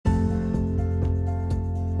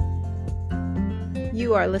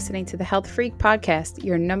You are listening to the Health Freak Podcast,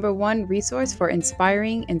 your number one resource for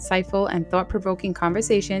inspiring, insightful, and thought-provoking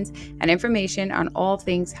conversations and information on all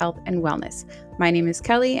things health and wellness. My name is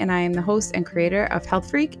Kelly, and I am the host and creator of Health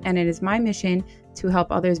Freak, and it is my mission to help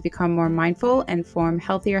others become more mindful and form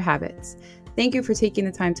healthier habits. Thank you for taking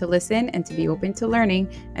the time to listen and to be open to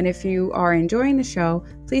learning. And if you are enjoying the show,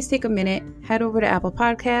 please take a minute, head over to Apple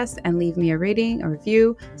Podcasts and leave me a rating, a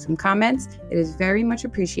review, some comments. It is very much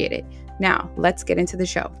appreciated. Now, let's get into the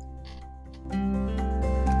show.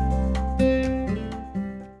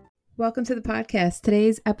 Welcome to the podcast.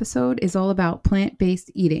 Today's episode is all about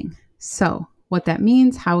plant-based eating. So, what that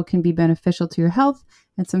means, how it can be beneficial to your health,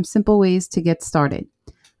 and some simple ways to get started.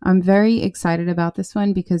 I'm very excited about this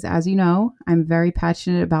one because, as you know, I'm very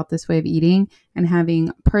passionate about this way of eating and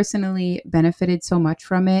having personally benefited so much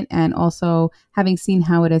from it, and also having seen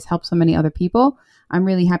how it has helped so many other people. I'm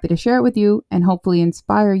really happy to share it with you and hopefully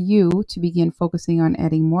inspire you to begin focusing on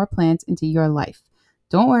adding more plants into your life.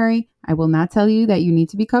 Don't worry, I will not tell you that you need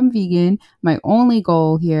to become vegan. My only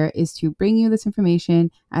goal here is to bring you this information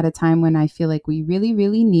at a time when I feel like we really,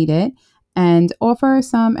 really need it, and offer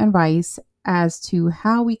some advice as to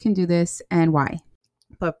how we can do this and why.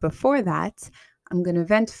 But before that, I'm going to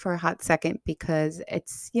vent for a hot second because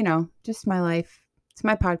it's, just my life. It's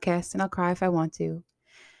my podcast and I'll cry if I want to.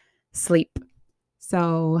 Sleep.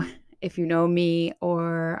 So if you know me,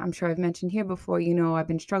 or I'm sure I've mentioned here before, I've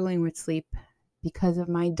been struggling with sleep because of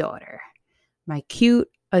my daughter, my cute,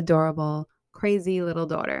 adorable, crazy little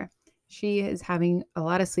daughter. She is having a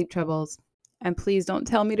lot of sleep troubles. And please don't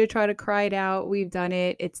tell me to try to cry it out. We've done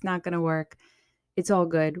it. It's not going to work. It's all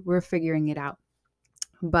good. We're figuring it out.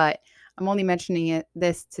 But I'm only mentioning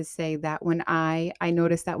this to say that when I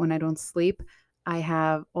notice that when I don't sleep, I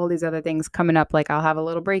have all these other things coming up. Like I'll have a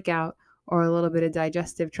little breakout or a little bit of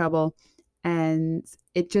digestive trouble. And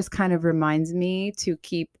it just kind of reminds me to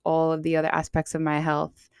keep all of the other aspects of my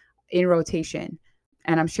health in rotation.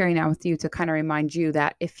 And I'm sharing that with you to kind of remind you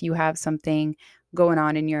that if you have something going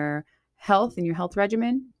on in your health, in your health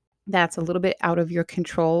regimen, that's a little bit out of your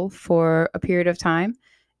control for a period of time,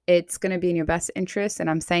 it's going to be in your best interest. And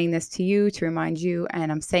I'm saying this to you to remind you,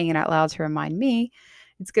 and I'm saying it out loud to remind me,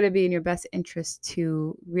 it's going to be in your best interest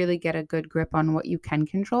to really get a good grip on what you can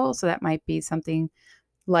control. So that might be something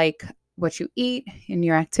like what you eat, in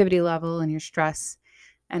your activity level, and your stress,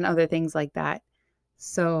 and other things like that.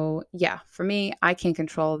 So yeah, for me, I can't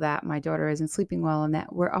control that my daughter isn't sleeping well and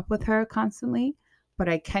that we're up with her constantly. But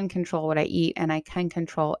I can control what I eat, and I can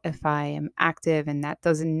control if I am active, and that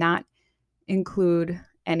does not include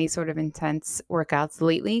any sort of intense workouts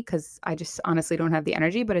lately because I just honestly don't have the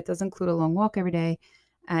energy, but it does include a long walk every day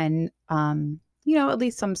and, at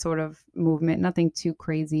least some sort of movement, nothing too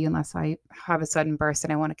crazy unless I have a sudden burst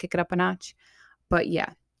and I want to kick it up a notch. But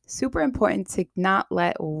yeah, super important to not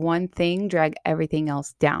let one thing drag everything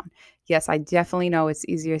else down. Yes, I definitely know it's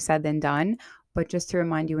easier said than done, but just to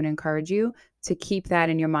remind you and encourage you to keep that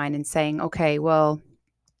in your mind and saying, okay, well,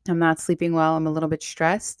 I'm not sleeping well. I'm a little bit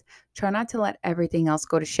stressed. Try not to let everything else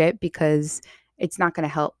go to shit because it's not going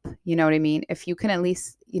to help. You know what I mean? If you can at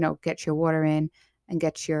least, get your water in and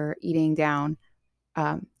get your eating down,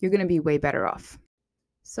 you're going to be way better off.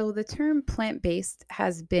 So the term plant-based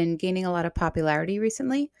has been gaining a lot of popularity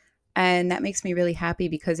recently. And that makes me really happy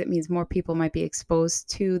because it means more people might be exposed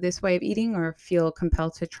to this way of eating or feel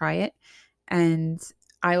compelled to try it. And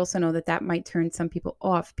I also know that might turn some people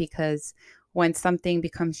off because when something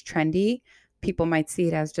becomes trendy, people might see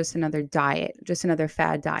it as just another diet, just another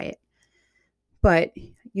fad diet. But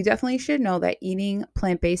you definitely should know that eating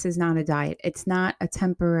plant-based is not a diet. It's not a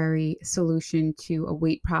temporary solution to a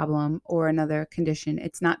weight problem or another condition.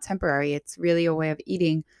 It's not temporary. It's really a way of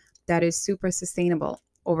eating that is super sustainable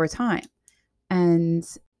over time. And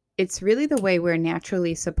it's really the way we're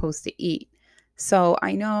naturally supposed to eat. So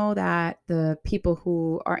I know that the people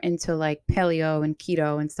who are into like paleo and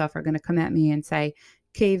keto and stuff are going to come at me and say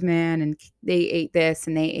caveman and they ate this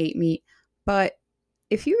and they ate meat. But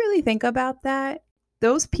if you really think about that,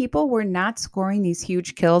 those people were not scoring these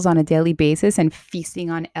huge kills on a daily basis and feasting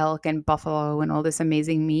on elk and buffalo and all this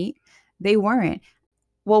amazing meat. They weren't.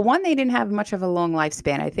 Well, one, they didn't have much of a long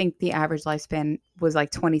lifespan. I think the average lifespan was like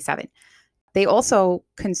 27. They also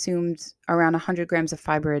consumed around 100 grams of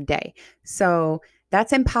fiber a day. So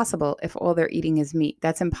that's impossible if all they're eating is meat.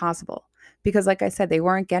 That's impossible. Because like I said, they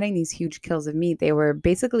weren't getting these huge kills of meat. They were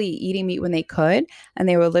basically eating meat when they could, and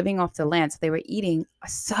they were living off the land. So they were eating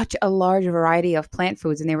such a large variety of plant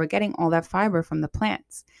foods, and they were getting all that fiber from the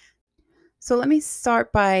plants. So let me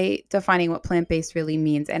start by defining what plant-based really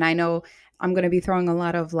means. And I know I'm going to be throwing a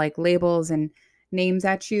lot of like labels and names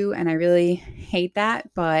at you, and I really hate that,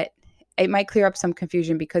 but it might clear up some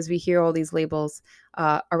confusion because we hear all these labels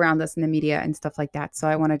around us in the media and stuff like that. So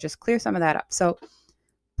I want to just clear some of that up. So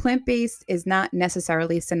plant-based is not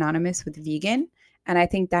necessarily synonymous with vegan. And I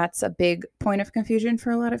think that's a big point of confusion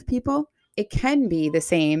for a lot of people. It can be the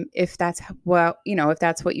same if that's, well, if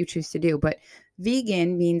that's what you choose to do. But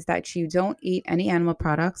vegan means that you don't eat any animal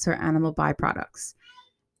products or animal byproducts.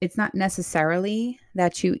 It's not necessarily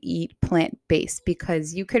that you eat plant-based,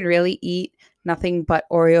 because you could really eat nothing but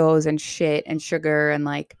Oreos and shit and sugar and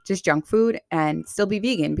like just junk food and still be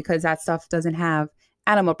vegan, because that stuff doesn't have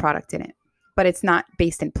animal product in it, but it's not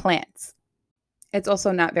based in plants. It's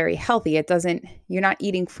also not very healthy. You're not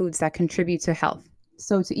eating foods that contribute to health.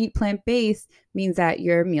 So to eat plant-based means that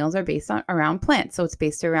your meals are based around plants. So it's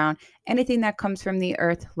based around anything that comes from the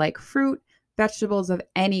earth, like fruit, vegetables of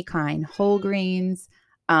any kind, whole grains,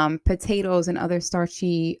 potatoes and other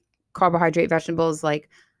starchy carbohydrate vegetables like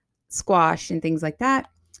squash and things like that.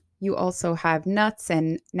 You also have nuts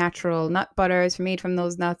and natural nut butters made from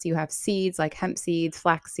those nuts. You have seeds like hemp seeds,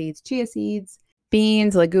 flax seeds, chia seeds,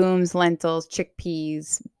 beans, legumes, lentils,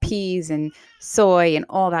 chickpeas, peas, and soy, and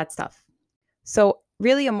all that stuff. So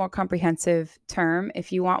really a more comprehensive term,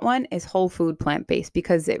 if you want one, is whole food plant-based,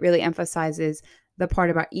 because it really emphasizes the part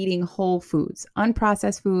about eating whole foods,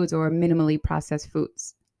 unprocessed foods or minimally processed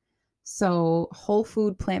foods. So whole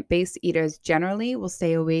food plant-based eaters generally will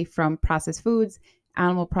stay away from processed foods,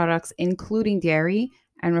 animal products, including dairy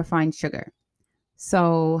and refined sugar.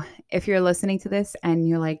 So if you're listening to this and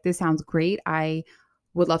you're like, this sounds great, I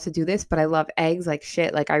would love to do this, but I love eggs like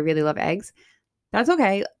shit, like I really love eggs, that's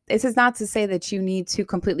okay. This is not to say that you need to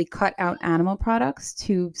completely cut out animal products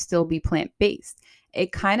to still be plant-based.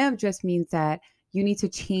 It kind of just means that you need to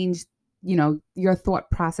change your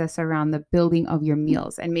thought process around the building of your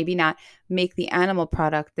meals, and maybe not make the animal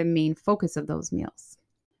product the main focus of those meals.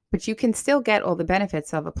 But you can still get all the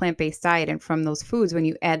benefits of a plant-based diet and from those foods when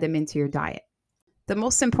you add them into your diet. The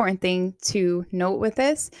most important thing to note with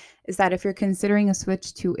this is that if you're considering a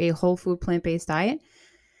switch to a whole food plant-based diet,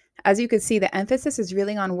 as you can see, the emphasis is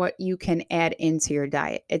really on what you can add into your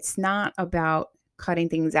diet. It's not about cutting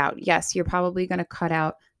things out. Yes, you're probably going to cut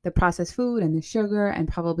out the processed food and the sugar and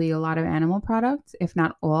probably a lot of animal products, if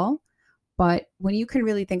not all. But when you can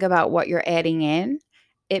really think about what you're adding in,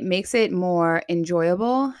 it makes it more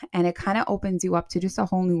enjoyable, and it kind of opens you up to just a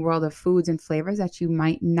whole new world of foods and flavors that you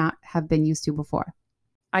might not have been used to before.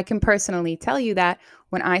 I can personally tell you that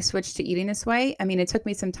when I switched to eating this way, it took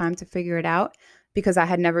me some time to figure it out, because I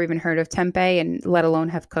had never even heard of tempeh and let alone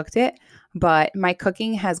have cooked it. But my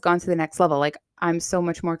cooking has gone to the next level. Like, I'm so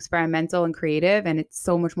much more experimental and creative, and it's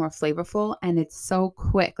so much more flavorful, and it's so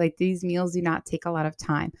quick. Like, these meals do not take a lot of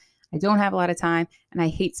time. I don't have a lot of time, and I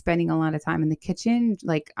hate spending a lot of time in the kitchen.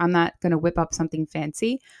 Like, I'm not going to whip up something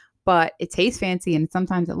fancy, but it tastes fancy and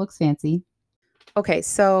sometimes it looks fancy. Okay,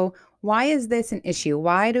 so why is this an issue?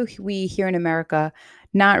 Why do we here in America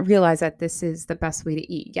not realize that this is the best way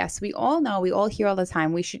to eat? Yes, we all know, we all hear all the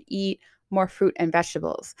time, we should eat more fruit and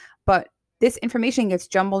vegetables. But this information gets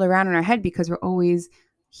jumbled around in our head because we're always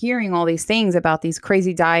hearing all these things about these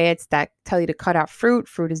crazy diets that tell you to cut out fruit.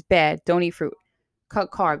 Fruit is bad. Don't eat fruit. Cut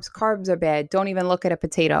carbs. Carbs are bad. Don't even look at a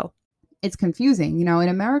potato. It's confusing. In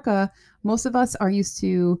America, most of us are used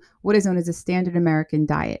to what is known as a standard American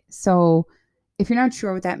diet. So if you're not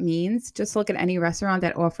sure what that means, just look at any restaurant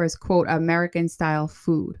that offers, quote, American style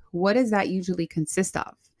food. What does that usually consist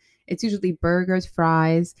of? It's usually burgers,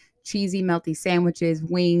 fries, cheesy, melty sandwiches,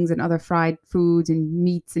 wings, and other fried foods and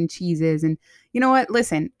meats and cheeses. And you know what?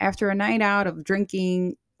 Listen, after a night out of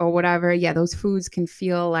drinking or whatever, yeah, those foods can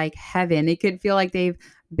feel like heaven. It could feel like they've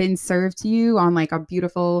been served to you on like a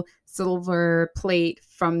beautiful silver plate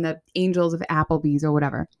from the angels of Applebee's or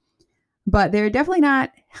whatever. But they're definitely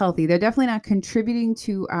not healthy. They're definitely not contributing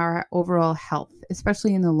to our overall health,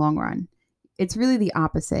 especially in the long run. It's really the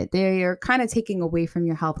opposite. They are kind of taking away from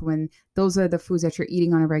your health when those are the foods that you're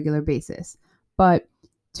eating on a regular basis. But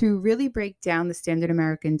to really break down the standard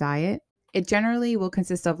American diet, it generally will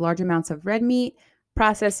consist of large amounts of red meat,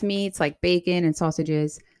 processed meats like bacon and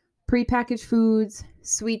sausages, prepackaged foods,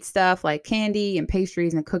 sweet stuff like candy and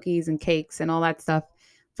pastries and cookies and cakes and all that stuff,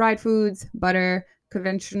 fried foods, butter,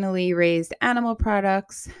 conventionally raised animal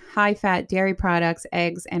products, high-fat dairy products,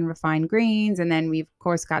 eggs, and refined grains. And then we've, of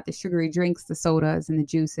course, got the sugary drinks, the sodas, and the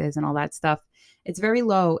juices, and all that stuff. It's very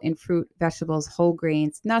low in fruit, vegetables, whole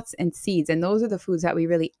grains, nuts, and seeds. And those are the foods that we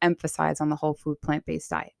really emphasize on the whole food plant-based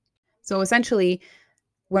diet. So essentially,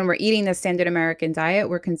 when we're eating the standard American diet,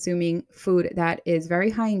 we're consuming food that is very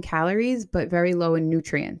high in calories, but very low in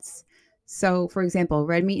nutrients. So, for example,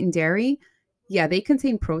 red meat and dairy, yeah, they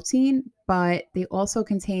contain protein, but they also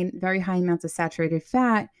contain very high amounts of saturated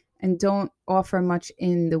fat and don't offer much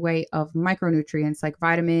in the way of micronutrients like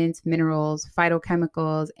vitamins, minerals,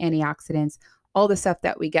 phytochemicals, antioxidants, all the stuff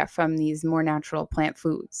that we get from these more natural plant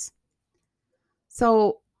foods.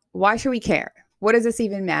 So, why should we care? What does this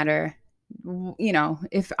even matter?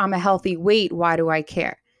 If I'm a healthy weight, why do I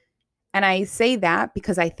care? And I say that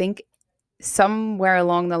because I think somewhere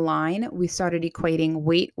along the line, we started equating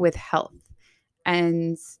weight with health.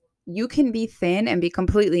 And you can be thin and be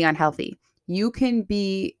completely unhealthy. You can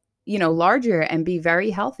be, larger and be very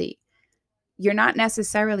healthy. You're not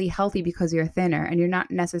necessarily healthy because you're thinner, and you're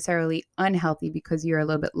not necessarily unhealthy because you're a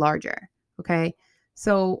little bit larger. Okay.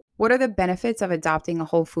 So, what are the benefits of adopting a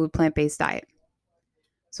whole food plant-based diet?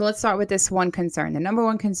 So, let's start with this one concern. The number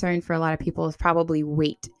one concern for a lot of people is probably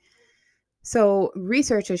weight. So,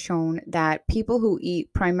 research has shown that people who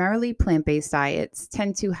eat primarily plant-based diets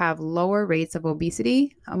tend to have lower rates of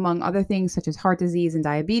obesity, among other things such as heart disease and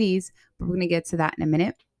diabetes. But we're going to get to that in a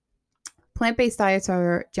minute. Plant-based diets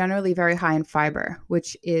are generally very high in fiber,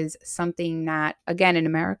 which is something that, again, in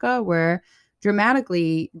America, we're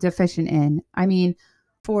dramatically deficient in. I mean,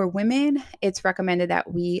 for women, it's recommended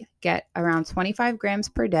that we get around 25 grams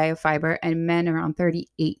per day of fiber, and men around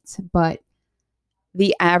 38. But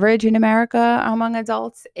the average in America among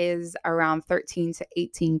adults is around 13 to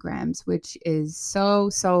 18 grams, which is so,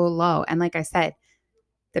 so low. And like I said,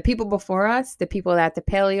 the people before us, the people that the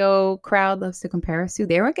paleo crowd loves to compare us to,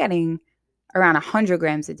 they were getting around 100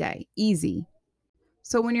 grams a day, easy.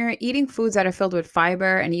 So when you're eating foods that are filled with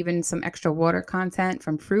fiber and even some extra water content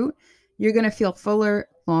from fruit, you're going to feel fuller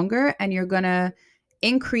longer, and you're going to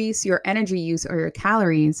increase your energy use or your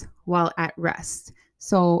calories while at rest.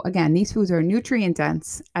 So again, these foods are nutrient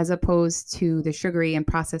dense as opposed to the sugary and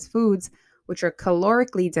processed foods, which are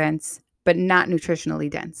calorically dense, but not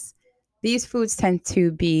nutritionally dense. These foods tend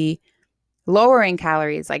to be lower in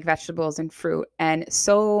calories like vegetables and fruit, and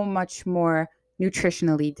so much more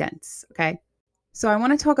nutritionally dense. Okay. So I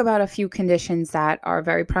want to talk about a few conditions that are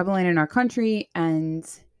very prevalent in our country, and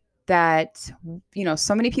that,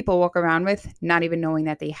 so many people walk around with not even knowing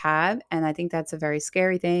that they have. And I think that's a very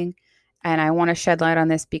scary thing. And I want to shed light on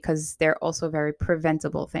this because they're also very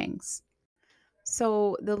preventable things.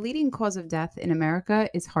 So the leading cause of death in America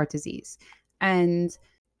is heart disease. And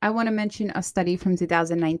I want to mention a study from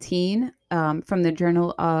 2019 from the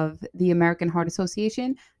Journal of the American Heart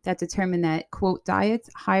Association that determined that, quote, diets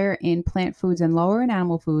higher in plant foods and lower in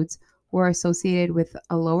animal foods were associated with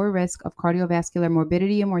a lower risk of cardiovascular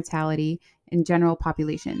morbidity and mortality in general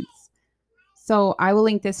populations. So I will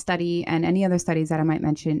link this study and any other studies that I might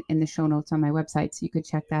mention in the show notes on my website, so you could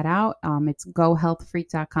check that out. It's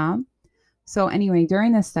gohealthfreak.com. So anyway,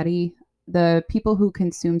 during this study, the people who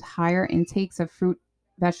consumed higher intakes of fruit,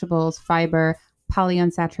 vegetables, fiber,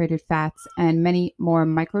 polyunsaturated fats, and many more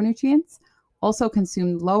micronutrients also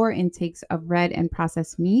consumed lower intakes of red and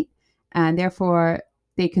processed meat, and therefore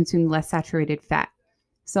they consumed less saturated fat.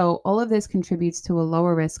 So all of this contributes to a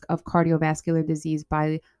lower risk of cardiovascular disease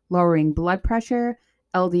by lowering blood pressure,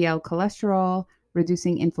 LDL cholesterol,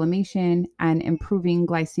 reducing inflammation, and improving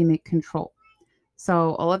glycemic control.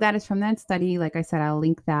 So all of that is from that study. Like I said, I'll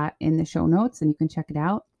link that in the show notes and you can check it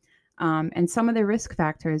out. And some of the risk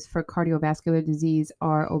factors for cardiovascular disease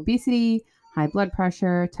are obesity, high blood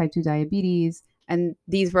pressure, type 2 diabetes, and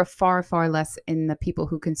these were far, far less in the people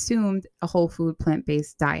who consumed a whole food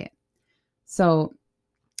plant-based diet. So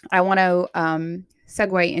I want to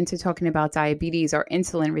segue into talking about diabetes or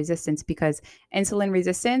insulin resistance, because insulin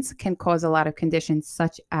resistance can cause a lot of conditions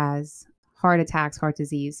such as heart attacks, heart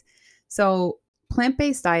disease. So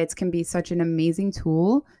plant-based diets can be such an amazing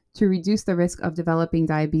tool to reduce the risk of developing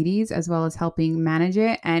diabetes, as well as helping manage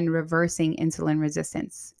it and reversing insulin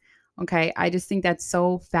resistance. Okay, I just think that's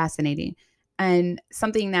so fascinating. And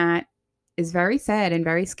something that is very sad and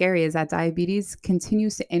very scary is that diabetes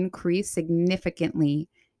continues to increase significantly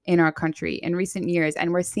in our country in recent years.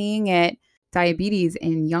 And we're seeing diabetes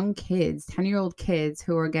in young kids, 10-year-old kids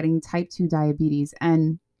who are getting type 2 diabetes.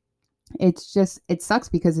 And it sucks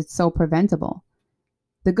because it's so preventable.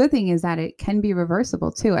 The good thing is that it can be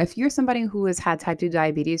reversible too. If you're somebody who has had type 2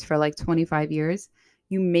 diabetes for like 25 years,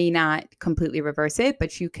 you may not completely reverse it,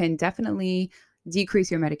 but you can definitely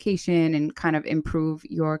decrease your medication and kind of improve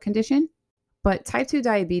your condition. But type 2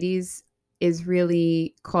 diabetes is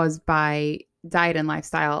really caused by diet and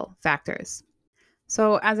lifestyle factors.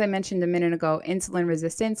 So as I mentioned a minute ago, insulin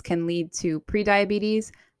resistance can lead to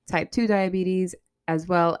prediabetes, type 2 diabetes, as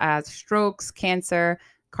well as strokes, cancer,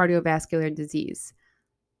 cardiovascular disease.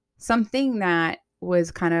 Something that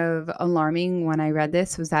was kind of alarming when I read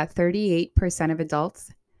this was that 38% of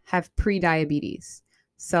adults have prediabetes.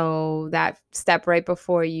 So that step right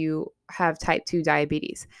before you have type 2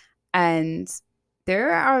 diabetes. And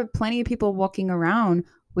there are plenty of people walking around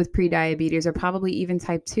with prediabetes or probably even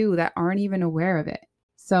type 2 that aren't even aware of it.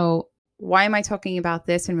 So, why am I talking about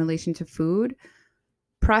this in relation to food?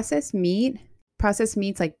 Processed meats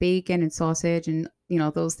like bacon and sausage and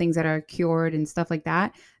those things that are cured and stuff like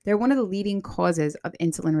that, they're one of the leading causes of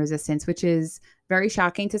insulin resistance, which is very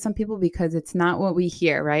shocking to some people because it's not what we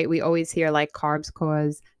hear, right? We always hear like carbs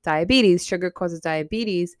cause diabetes, sugar causes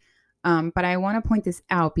diabetes. But I want to point this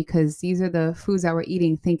out because these are the foods that we're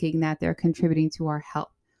eating thinking that they're contributing to our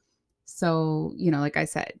health. So, like I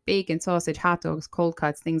said, bacon, sausage, hot dogs, cold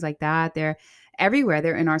cuts, things like that, they're everywhere.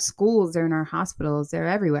 They're in our schools, they're in our hospitals, they're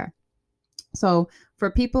everywhere. So, for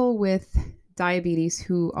people with diabetes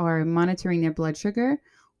who are monitoring their blood sugar,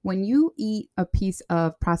 when you eat a piece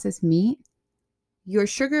of processed meat, your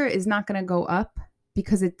sugar is not going to go up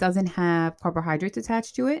because it doesn't have carbohydrates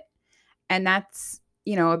attached to it. And that's,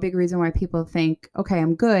 a big reason why people think, okay,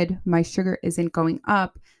 I'm good. My sugar isn't going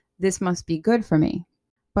up. This must be good for me.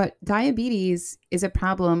 But diabetes is a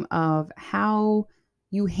problem of how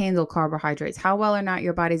you handle carbohydrates, how well or not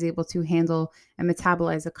your body's able to handle and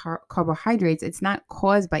metabolize the carbohydrates. It's not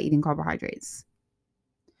caused by eating carbohydrates.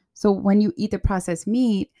 So when you eat the processed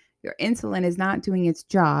meat, your insulin is not doing its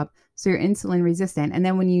job. So you're insulin resistant. And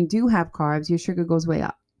then when you do have carbs, your sugar goes way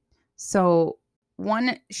up. So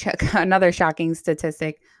another shocking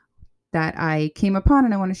statistic that I came upon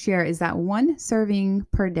and I want to share is that 1 serving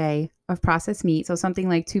per day of processed meat, so something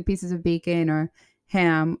like 2 pieces of bacon or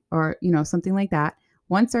ham or, something like that,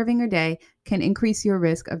 1 serving a day can increase your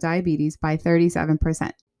risk of diabetes by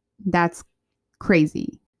 37%. That's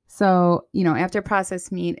crazy. So, after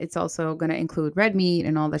processed meat, it's also going to include red meat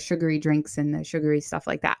and all the sugary drinks and the sugary stuff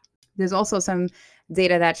like that. There's also some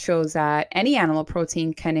data that shows that any animal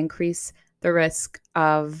protein can increase the risk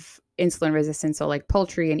of insulin resistance, so like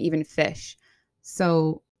poultry and even fish.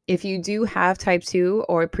 So if you do have type 2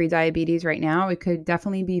 or prediabetes right now, it could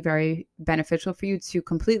definitely be very beneficial for you to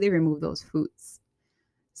completely remove those foods.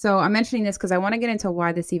 So I'm mentioning this because I want to get into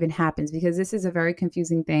why this even happens, because this is a very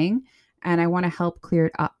confusing thing and I want to help clear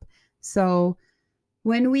it up. So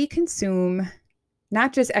when we consume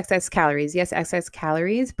not just excess calories, yes, excess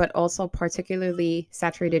calories, but also particularly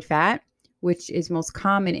saturated fat, which is most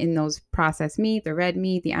common in those processed meat, the red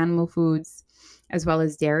meat, the animal foods, as well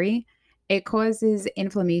as dairy, it causes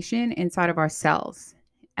inflammation inside of our cells.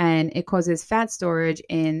 And it causes fat storage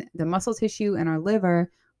in the muscle tissue and our liver,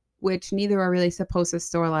 which neither are really supposed to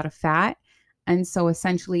store a lot of fat. And so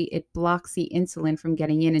essentially it blocks the insulin from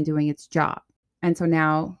getting in and doing its job. And so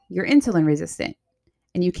now you're insulin resistant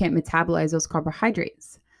and you can't metabolize those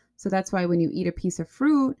carbohydrates. So that's why when you eat a piece of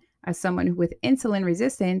fruit, as someone with insulin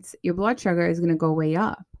resistance, your blood sugar is going to go way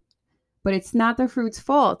up. But it's not the fruit's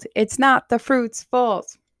fault. It's not the fruit's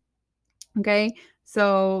fault. Okay?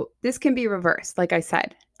 So this can be reversed. Like I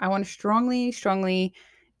said, I want to strongly, strongly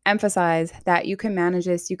emphasize that you can manage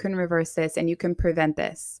this, you can reverse this, and you can prevent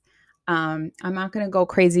this. I'm not going to go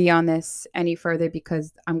crazy on this any further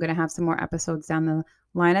because I'm going to have some more episodes down the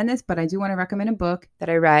line on this, but I do want to recommend a book that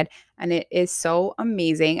I read, and it is so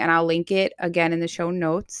amazing, and I'll link it again in the show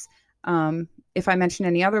notes. If I mention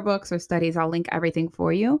any other books or studies, I'll link everything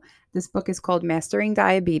for you. This book is called Mastering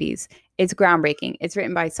Diabetes. It's groundbreaking. It's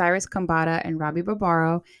written by Cyrus Khambatta and Robby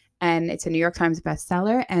Barbaro, and it's a New York Times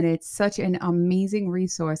bestseller, and it's such an amazing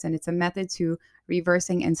resource, and it's a method to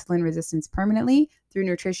reversing insulin resistance permanently through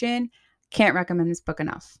nutrition. Can't recommend this book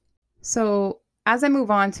enough. So as I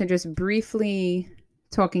move on to just briefly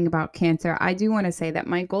talking about cancer, I do want to say that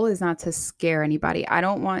my goal is not to scare anybody. I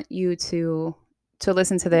don't want you to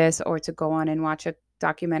listen to this or to go on and watch a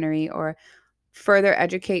documentary or further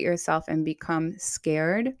educate yourself and become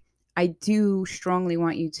scared. I do strongly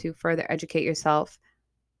want you to further educate yourself,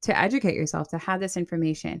 to have this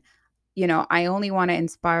information. I only want to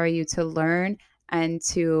inspire you to learn and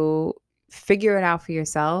to figure it out for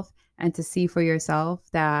yourself and to see for yourself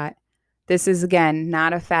that this is, again,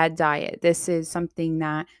 not a fad diet. This is something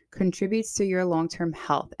that contributes to your long-term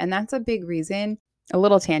health. And that's a big reason, a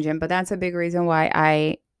little tangent, but that's a big reason why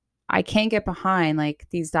I can't get behind like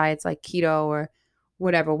these diets like keto or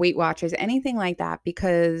whatever, Weight Watchers, anything like that,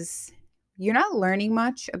 because you're not learning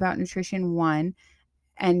much about nutrition, one,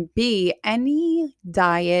 and B, any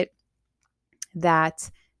diet that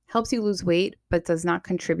helps you lose weight but does not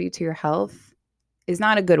contribute to your health is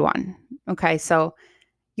not a good one. Okay, so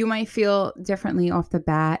you might feel differently off the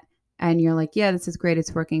bat and you're like, yeah, this is great,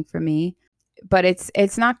 it's working for me. But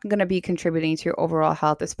it's not going to be contributing to your overall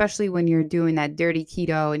health, especially when you're doing that dirty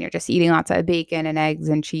keto and you're just eating lots of bacon and eggs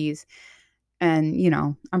and cheese. And,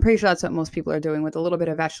 I'm pretty sure that's what most people are doing with a little bit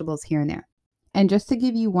of vegetables here and there. And just to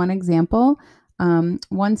give you one example,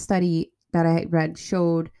 One study that I read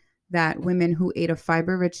showed that women who ate a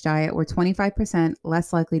fiber-rich diet were 25%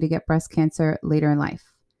 less likely to get breast cancer later in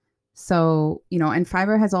life. So, and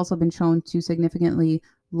fiber has also been shown to significantly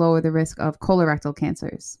lower the risk of colorectal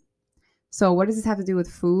cancers. So, what does this have to do with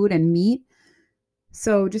food and meat?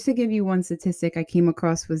 So, just to give you one statistic I came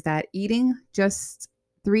across was that eating just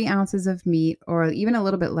 3 ounces of meat, or even a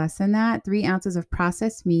little bit less than that, 3 ounces of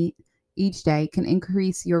processed meat each day can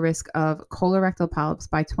increase your risk of colorectal polyps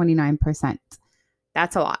by 29%.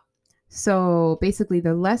 That's a lot. So basically,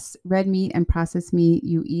 the less red meat and processed meat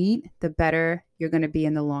you eat, the better you're going to be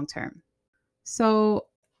in the long term. So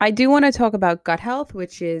I do want to talk about gut health,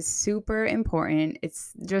 which is super important.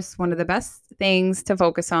 It's just one of the best things to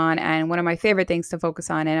focus on and one of my favorite things to focus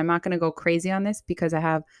on. And I'm not going to go crazy on this because I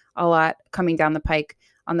have a lot coming down the pike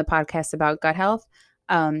on the podcast about gut health.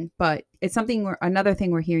 But it's another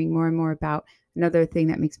thing we're hearing more and more about, another thing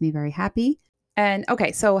that makes me very happy. And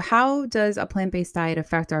okay, so how does a plant-based diet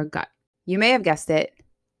affect our gut? You may have guessed it,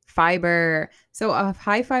 fiber. So a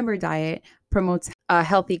high fiber diet promotes a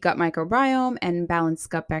healthy gut microbiome and balanced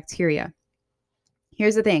gut bacteria.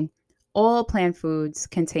 Here's the thing. All plant foods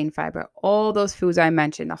contain fiber. All those foods I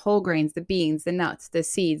mentioned, the whole grains, the beans, the nuts, the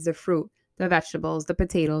seeds, the fruit, the vegetables, the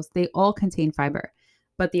potatoes, they all contain fiber.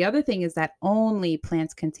 But the other thing is that only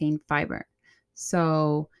plants contain fiber.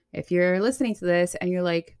 So if you're listening to this and you're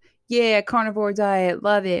like, yeah, carnivore diet,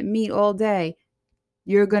 love it, meat all day,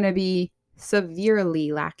 you're going to be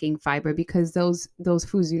severely lacking fiber because those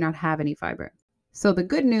foods do not have any fiber. So the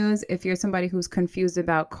good news, if you're somebody who's confused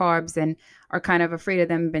about carbs and are kind of afraid of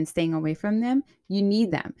them, been staying away from them, you need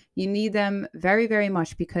them. You need them very, very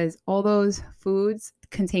much because all those foods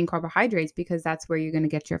contain carbohydrates because that's where you're going to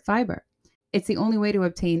get your fiber. It's the only way to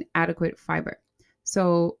obtain adequate fiber.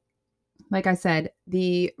 So like I said,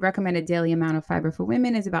 the recommended daily amount of fiber for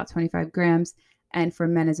women is about 25 grams and for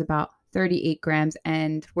men is about 38 grams,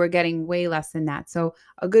 and we're getting way less than that. So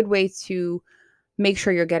a good way to make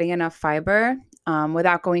sure you're getting enough fiber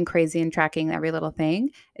without going crazy and tracking every little thing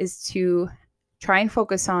is to try and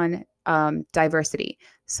focus on diversity.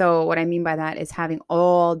 So what I mean by that is having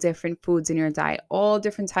all different foods in your diet, all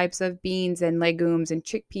different types of beans and legumes and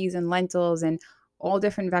chickpeas and lentils and all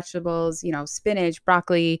different vegetables, spinach,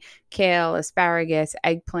 broccoli, kale, asparagus,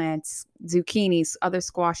 eggplants, zucchinis, other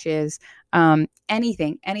squashes,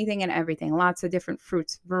 anything and everything, lots of different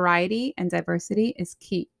fruits. Variety and diversity is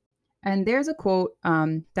key. And there's a quote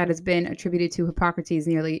that has been attributed to Hippocrates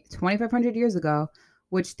nearly 2,500 years ago,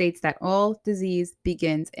 which states that all disease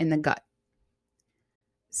begins in the gut.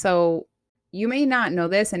 So you may not know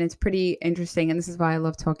this, and it's pretty interesting. And this is why I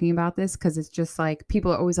love talking about this, because it's just like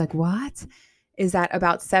people are always like, what? Is that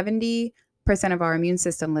about 70% of our immune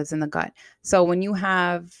system lives in the gut. So when you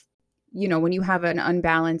have an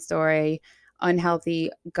unbalanced or a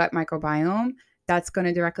unhealthy gut microbiome, that's going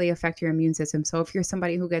to directly affect your immune system. So if you're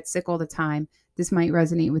somebody who gets sick all the time, this might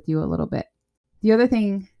resonate with you a little bit. The other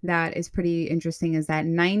thing that is pretty interesting is that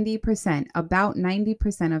about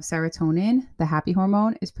 90% of serotonin, the happy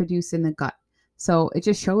hormone, is produced in the gut. So it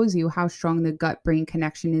just shows you how strong the gut-brain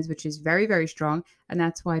connection is, which is very, very strong. And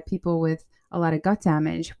that's why people with a lot of gut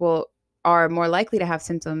damage are more likely to have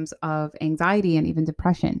symptoms of anxiety and even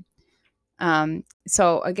depression.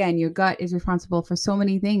 So again, your gut is responsible for so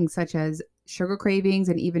many things, such as sugar cravings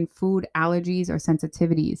and even food allergies or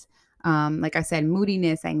sensitivities. Like I said,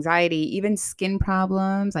 moodiness, anxiety, even skin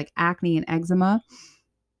problems like acne and eczema,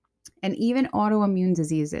 and even autoimmune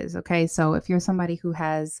diseases. Okay, so if you're somebody who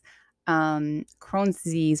has Crohn's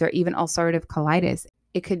disease or even ulcerative colitis,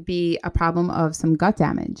 it could be a problem of some gut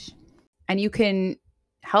damage. And you can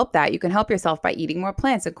help that. You can help yourself by eating more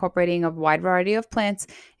plants, incorporating a wide variety of plants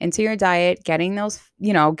into your diet, getting those,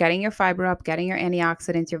 getting your fiber up, getting your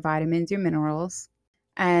antioxidants, your vitamins, your minerals.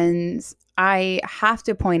 And I have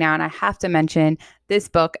to point out, I have to mention this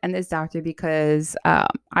book and this doctor because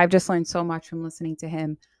I've just learned so much from listening to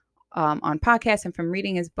him on podcasts and from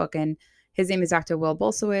reading his book. And his name is Dr. Will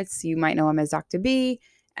Bulsiewicz. You might know him as Dr. B.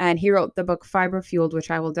 And he wrote the book Fiber Fueled, which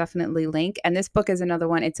I will definitely link. And this book is another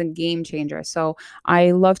one. It's a game changer. So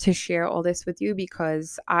I love to share all this with you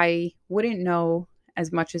because I wouldn't know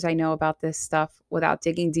as much as I know about this stuff without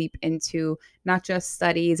digging deep into not just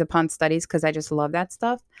studies upon studies, because I just love that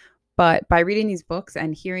stuff, but by reading these books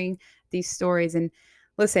and hearing these stories. And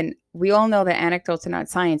listen, we all know that anecdotes are not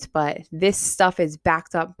science, but this stuff is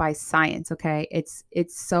backed up by science. Okay. It's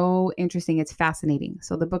so interesting. It's fascinating.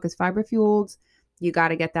 So the book is Fiber Fueled. You got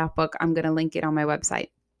to get that book. I'm going to link it on my website.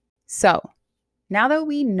 So now that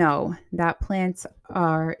we know that plants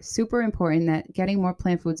are super important, that getting more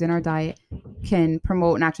plant foods in our diet can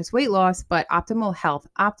promote not just weight loss, but optimal health.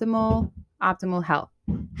 Optimal optimal health.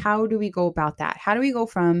 How do we go about that? How do we go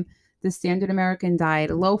from the standard American diet,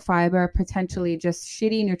 low fiber, potentially just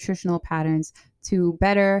shitty nutritional patterns, to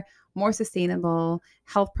better, more sustainable,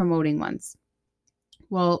 health promoting ones?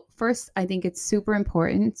 Well, first, I think it's super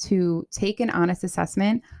important to take an honest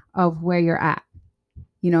assessment of where you're at.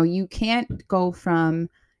 You can't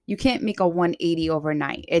you can't make a 180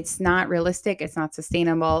 overnight. It's not realistic. It's not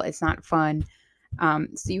sustainable. It's not fun.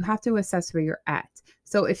 So you have to assess where you're at.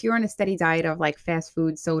 So if you're on a steady diet of like fast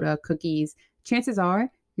food, soda, cookies, chances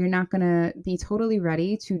are you're not going to be totally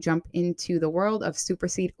ready to jump into the world of super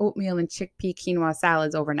seed oatmeal and chickpea quinoa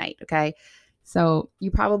salads overnight. Okay. So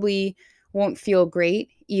you probably won't feel great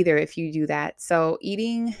either if you do that. So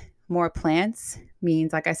eating more plants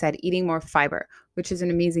means, like I said, eating more fiber, which is an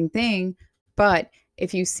amazing thing. But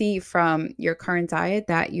if you see from your current diet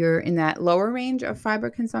that you're in that lower range of fiber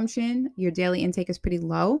consumption, your daily intake is pretty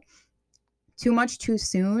low, too much too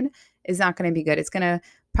soon is not going to be good. It's going to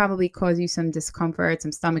probably cause you some discomfort,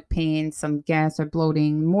 some stomach pain, some gas or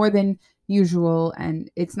bloating more than usual, and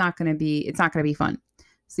it's not going to be fun.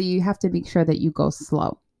 So you have to make sure that you go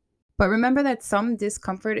slow. But remember that some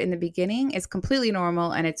discomfort in the beginning is completely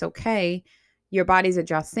normal and it's okay. Your body's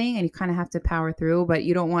adjusting and you kind of have to power through, but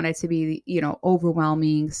you don't want it to be,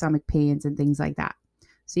 overwhelming stomach pains and things like that.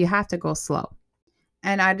 So you have to go slow.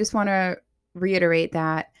 And I just want to reiterate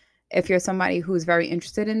that if you're somebody who's very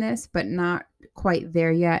interested in this, but not quite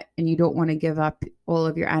there yet, and you don't want to give up all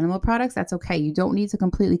of your animal products, that's okay. You don't need to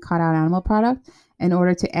completely cut out animal products in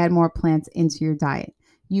order to add more plants into your diet.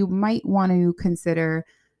 You might want to consider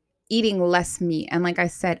eating less meat. And like I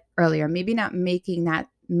said earlier, maybe not making that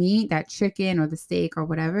meat, that chicken or the steak or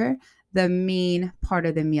whatever, the main part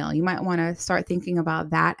of the meal. You might want to start thinking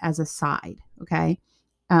about that as a side. Okay.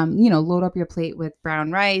 Load up your plate with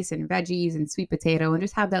brown rice and veggies and sweet potato and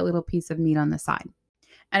just have that little piece of meat on the side.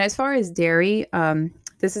 And as far as dairy,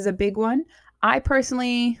 this is a big one. I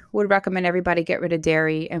personally would recommend everybody get rid of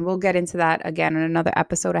dairy, and we'll get into that again in another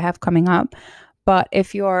episode I have coming up. But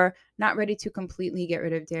if you're not ready to completely get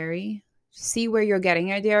rid of dairy, see where you're getting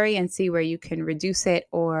your dairy and see where you can reduce it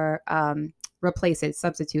or replace it,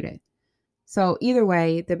 substitute it. So either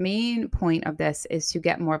way, the main point of this is to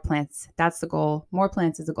get more plants. That's the goal. More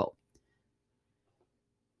plants is the goal.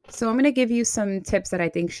 So I'm going to give you some tips that I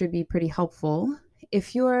think should be pretty helpful.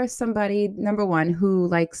 If you're somebody, number one, who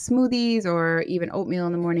likes smoothies or even oatmeal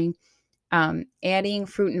in the morning, adding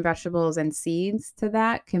fruit and vegetables and seeds to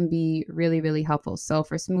that can be really, really helpful. So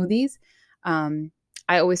for smoothies,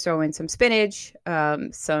 I always throw in some spinach,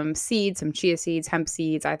 some seeds, some chia seeds, hemp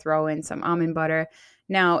seeds. I throw in some almond butter.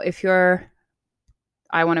 Now,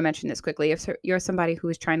 I want to mention this quickly. If you're somebody who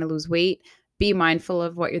is trying to lose weight, be mindful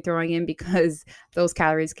of what you're throwing in because those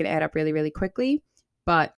calories can add up really, really quickly.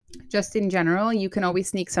 But just in general, you can always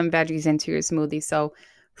sneak some veggies into your smoothie. So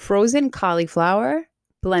frozen cauliflower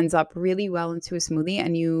blends up really well into a smoothie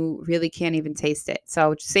and you really can't even taste it.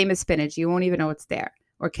 So same as spinach, you won't even know it's there,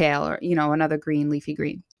 or kale, or another green, leafy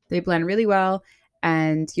green. They blend really well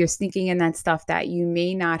and you're sneaking in that stuff that you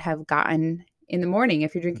may not have gotten in the morning.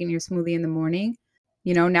 If you're drinking your smoothie in the morning,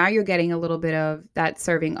 now you're getting a little bit of that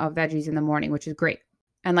serving of veggies in the morning, which is great.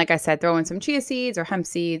 And like I said, throw in some chia seeds or hemp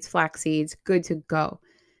seeds, flax seeds, good to go.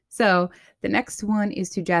 So the next one is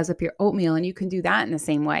to jazz up your oatmeal, and you can do that in the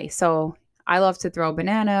same way. So I love to throw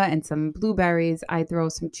banana and some blueberries. I throw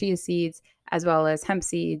some chia seeds as well as hemp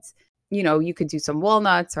seeds. You could do some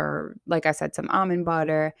walnuts or, like I said, some almond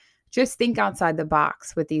butter. Just think outside the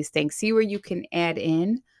box with these things. See where you can add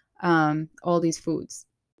in all these foods.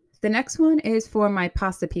 The next one is for my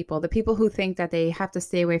pasta people, the people who think that they have to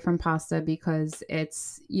stay away from pasta because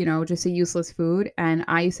it's, just a useless food. And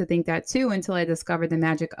I used to think that too until I discovered the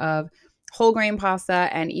magic of whole grain pasta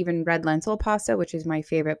and even red lentil pasta, which is my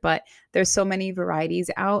favorite. But there's so many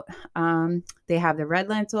varieties out. They have the red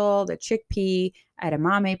lentil, the chickpea,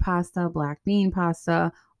 edamame pasta, black bean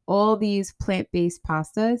pasta, all these plant-based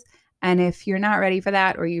pastas. And if you're not ready for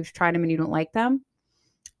that or you've tried them and you don't like them,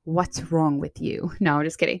 what's wrong with you? No,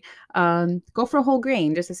 just kidding. Go for a whole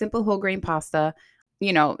grain, just a simple whole grain pasta.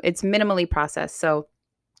 It's minimally processed. So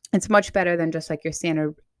it's much better than just like your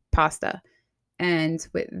standard pasta. And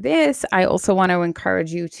with this, I also want to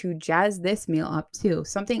encourage you to jazz this meal up too.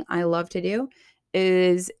 Something I love to do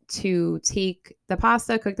is to take the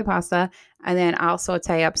pasta, cook the pasta, and then I'll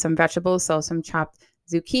saute up some vegetables. So some chopped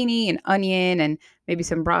zucchini and onion and maybe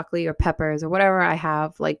some broccoli or peppers or whatever I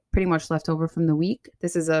have like pretty much left over from the week.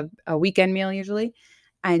 This is a weekend meal usually,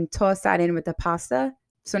 and toss that in with the pasta.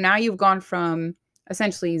 So now you've gone from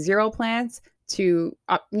essentially 0 plants to,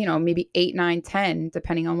 maybe 8, 9, 10,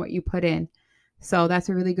 depending on what you put in. So that's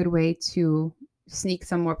a really good way to sneak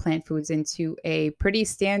some more plant foods into a pretty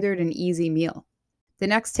standard and easy meal. The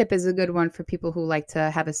next tip is a good one for people who like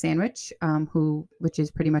to have a sandwich, which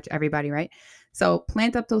is pretty much everybody, right? So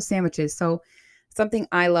plant up those sandwiches. So something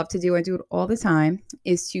I love to do, I do it all the time,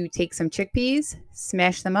 is to take some chickpeas,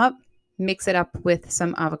 smash them up, mix it up with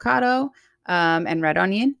some avocado and red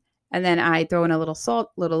onion, and then I throw in a little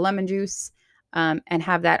salt, little lemon juice, and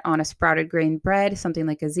have that on a sprouted grain bread, something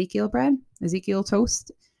like Ezekiel bread, Ezekiel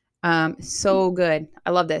toast. So good. I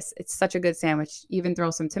love this. It's such a good sandwich. Even throw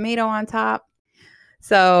some tomato on top.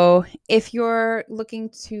 So if you're looking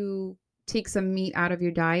to take some meat out of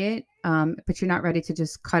your diet, but you're not ready to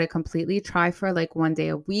just cut it completely, try for like one day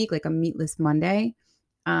a week, like a meatless Monday.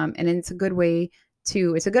 And it's a good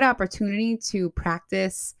it's a good opportunity to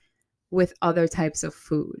practice with other types of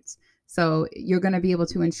foods. So you're going to be able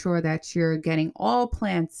to ensure that you're getting all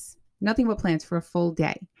plants, nothing but plants for a full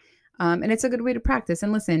day. And it's a good way to practice.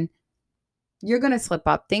 And listen, you're going to slip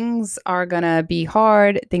up. Things are going to be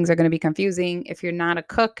hard. Things are going to be confusing. If you're not a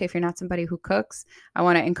cook, if you're not somebody who cooks, I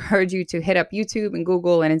want to encourage you to hit up YouTube and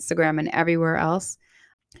Google and Instagram and everywhere else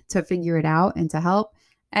to figure it out and to help.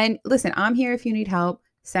 And listen, I'm here if you need help.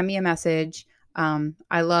 Send me a message.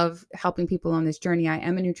 I love helping people on this journey. I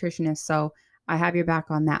am a nutritionist, so I have your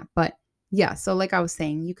back on that. But yeah, so like I was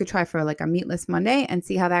saying, you could try for like a meatless Monday and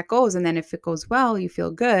see how that goes. And then if it goes well, you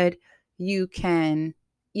feel good, you can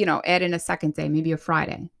add in a second day, maybe a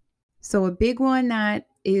Friday. So a big one that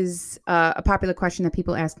is a popular question that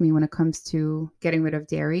people ask me when it comes to getting rid of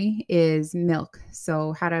dairy is milk.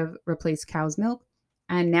 So how to replace cow's milk.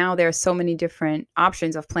 And now there are so many different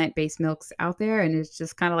options of plant-based milks out there. And it's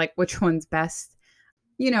just kind of like, which one's best?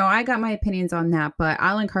 I got my opinions on that, but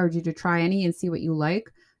I'll encourage you to try any and see what you like.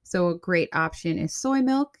 So a great option is soy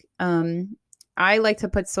milk. I like to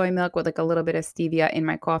put soy milk with like a little bit of stevia in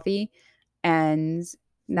my coffee. And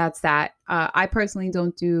that's that. I personally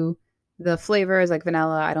don't do the flavors like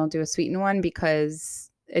vanilla. I don't do a sweetened one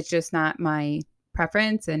because it's just not my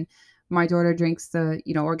preference. And my daughter drinks the,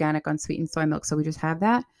 organic unsweetened soy milk. So we just have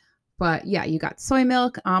that. But yeah, you got soy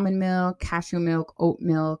milk, almond milk, cashew milk, oat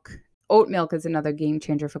milk. Oat milk is another game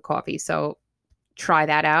changer for coffee. So try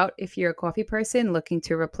that out if you're a coffee person looking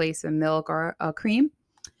to replace a milk or a cream.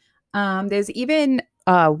 There's even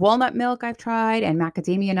walnut milk I've tried and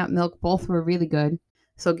macadamia nut milk. Both were really good.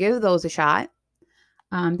 So give those a shot.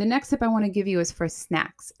 The next tip I want to give you is for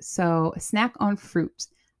snacks. So snack on fruit.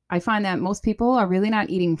 I find that most people are really not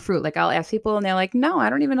eating fruit. Like I'll ask people and they're like, no, I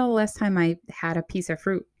don't even know the last time I had a piece of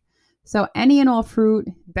fruit. So any and all fruit,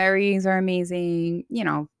 berries are amazing,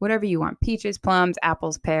 whatever you want, peaches, plums,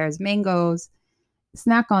 apples, pears, mangoes,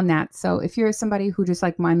 snack on that. So if you're somebody who just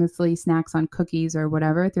like mindlessly snacks on cookies or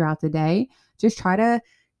whatever throughout the day, just try to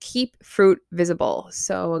keep fruit visible.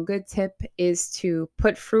 So a good tip is to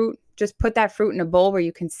put that fruit in a bowl where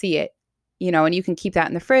you can see it, and you can keep that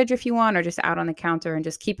in the fridge if you want, or just out on the counter and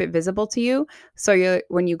just keep it visible to you. So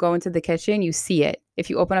when you go into the kitchen, you see it. If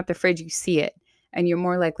you open up the fridge, you see it, and you're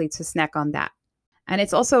more likely to snack on that. And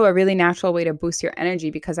it's also a really natural way to boost your energy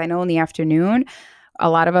because I know in the afternoon, a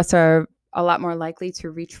lot of us are a lot more likely to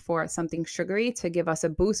reach for something sugary to give us a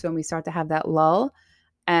boost when we start to have that lull.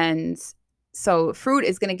 And so fruit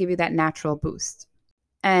is going to give you that natural boost.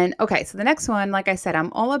 And okay, so the next one, like I said,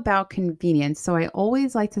 I'm all about convenience. So I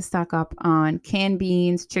always like to stock up on canned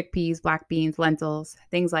beans, chickpeas, black beans, lentils,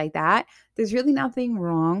 things like that. There's really nothing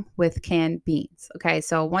wrong with canned beans. Okay,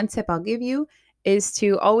 so one tip I'll give you is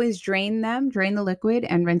to always drain the liquid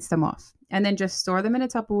and rinse them off. And then just store them in a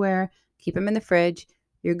Tupperware, keep them in the fridge,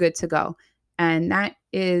 you're good to go. And that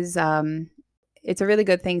is, it's a really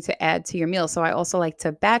good thing to add to your meal. So I also like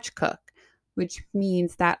to batch cook, which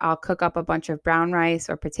means that I'll cook up a bunch of brown rice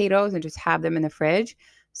or potatoes and just have them in the fridge.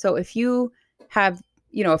 So if you have,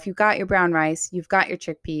 if you've got your brown rice, you've got your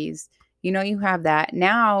chickpeas, you have that.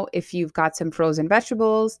 Now, if you've got some frozen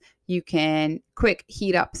vegetables, you can quick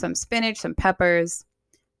heat up some spinach, some peppers,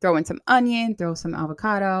 throw in some onion, throw some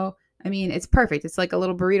avocado. I mean, it's perfect. It's like a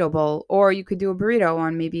little burrito bowl, or you could do a burrito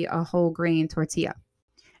on maybe a whole grain tortilla.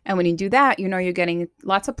 And when you do that, you're getting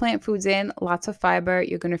lots of plant foods in, lots of fiber.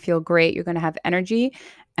 You're going to feel great. You're going to have energy,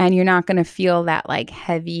 and you're not going to feel that like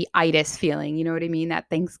heavy-itis feeling. You know what I mean? That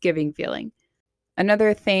Thanksgiving feeling.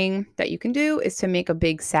 Another thing that you can do is to make a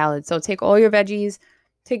big salad. So take all your veggies,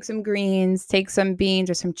 take some greens, take some beans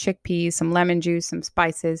or some chickpeas, some lemon juice, some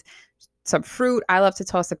spices, some fruit. I love to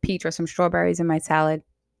toss a peach or some strawberries in my salad.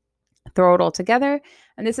 Throw it all together.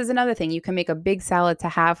 And this is another thing. You can make a big salad to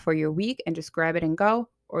have for your week and just grab it and go,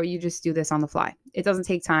 or you just do this on the fly. It doesn't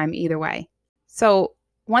take time either way. So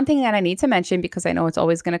one thing that I need to mention, because I know it's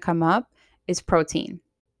always going to come up, is protein.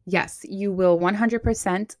 Yes, you will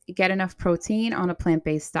 100% get enough protein on a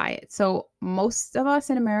plant-based diet. So most of us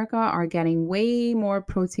in America are getting way more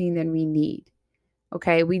protein than we need.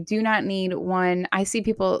 Okay, we do not need one. I see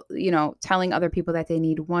people, telling other people that they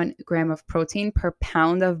need 1 gram of protein per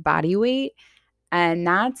pound of body weight, and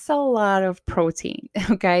that's a lot of protein.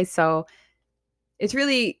 Okay, so it's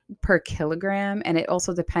really per kilogram, and it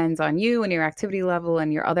also depends on you and your activity level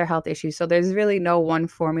and your other health issues. So there's really no one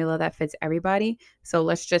formula that fits everybody. So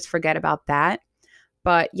let's just forget about that.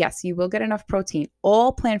 But yes, you will get enough protein.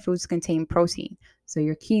 All plant foods contain protein. So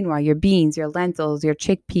your quinoa, your beans, your lentils, your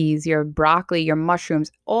chickpeas, your broccoli, your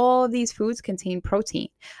mushrooms, all of these foods contain protein.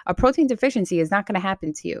 A protein deficiency is not going to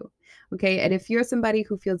happen to you. Okay. And if you're somebody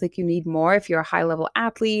who feels like you need more, if you're a high level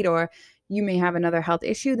athlete or you may have another health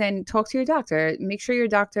issue, then talk to your doctor. Make sure your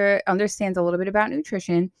doctor understands a little bit about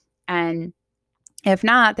nutrition. And if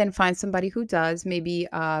not, then find somebody who does, maybe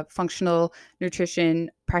a functional nutrition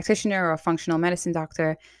practitioner or a functional medicine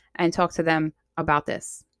doctor, and talk to them about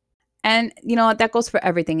this. And that goes for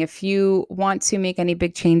everything. If you want to make any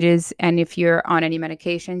big changes and if you're on any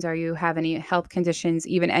medications or you have any health conditions,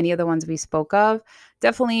 even any of the ones we spoke of,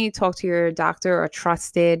 definitely talk to your doctor or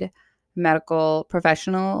trusted medical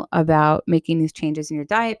professional about making these changes in your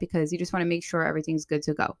diet, because you just want to make sure everything's good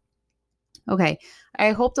to go. Okay,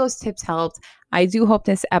 I hope those tips helped. I do hope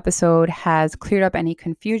this episode has cleared up any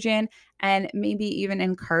confusion and maybe even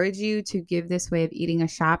encourage you to give this way of eating a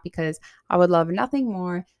shot, because I would love nothing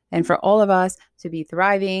more than for all of us to be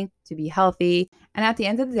thriving, to be healthy. And at the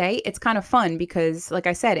end of the day, it's kind of fun because, like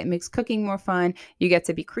I said, it makes cooking more fun. You get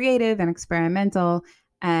to be creative and experimental.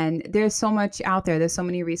 And there's so much out there. There's so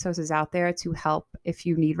many resources out there to help if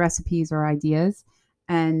you need recipes or ideas.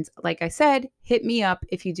 And like I said, hit me up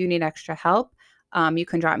if you do need extra help. You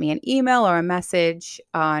can drop me an email or a message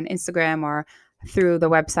on Instagram or through the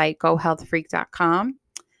website gohealthfreak.com.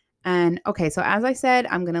 And okay, so as I said,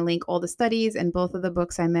 I'm going to link all the studies and both of the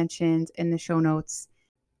books I mentioned in the show notes.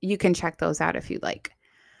 You can check those out if you'd like.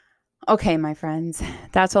 Okay, my friends,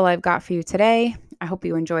 that's all I've got for you today. I hope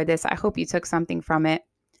you enjoyed this. I hope you took something from it.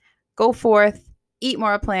 Go forth, eat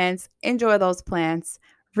more plants, enjoy those plants,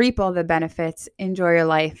 reap all the benefits, enjoy your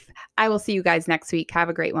life. I will see you guys next week. Have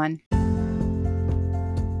a great one.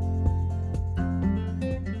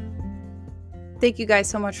 Thank you guys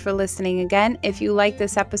so much for listening again. If you like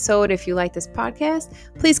this episode, if you like this podcast,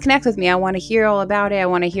 please connect with me. I want to hear all about it. I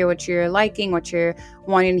want to hear what you're liking, what you're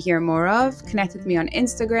wanting to hear more of. Connect with me on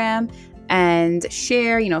Instagram and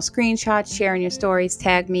share, screenshots, share in your stories,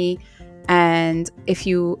 tag me. And if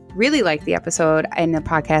you really like the episode and the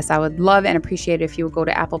podcast, I would love and appreciate it if you would go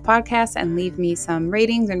to Apple Podcasts and leave me some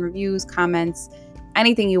ratings and reviews, comments,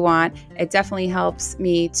 anything you want. It definitely helps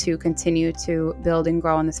me to continue to build and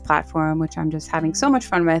grow on this platform, which I'm just having so much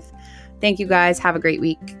fun with. Thank you guys. Have a great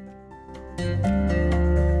week.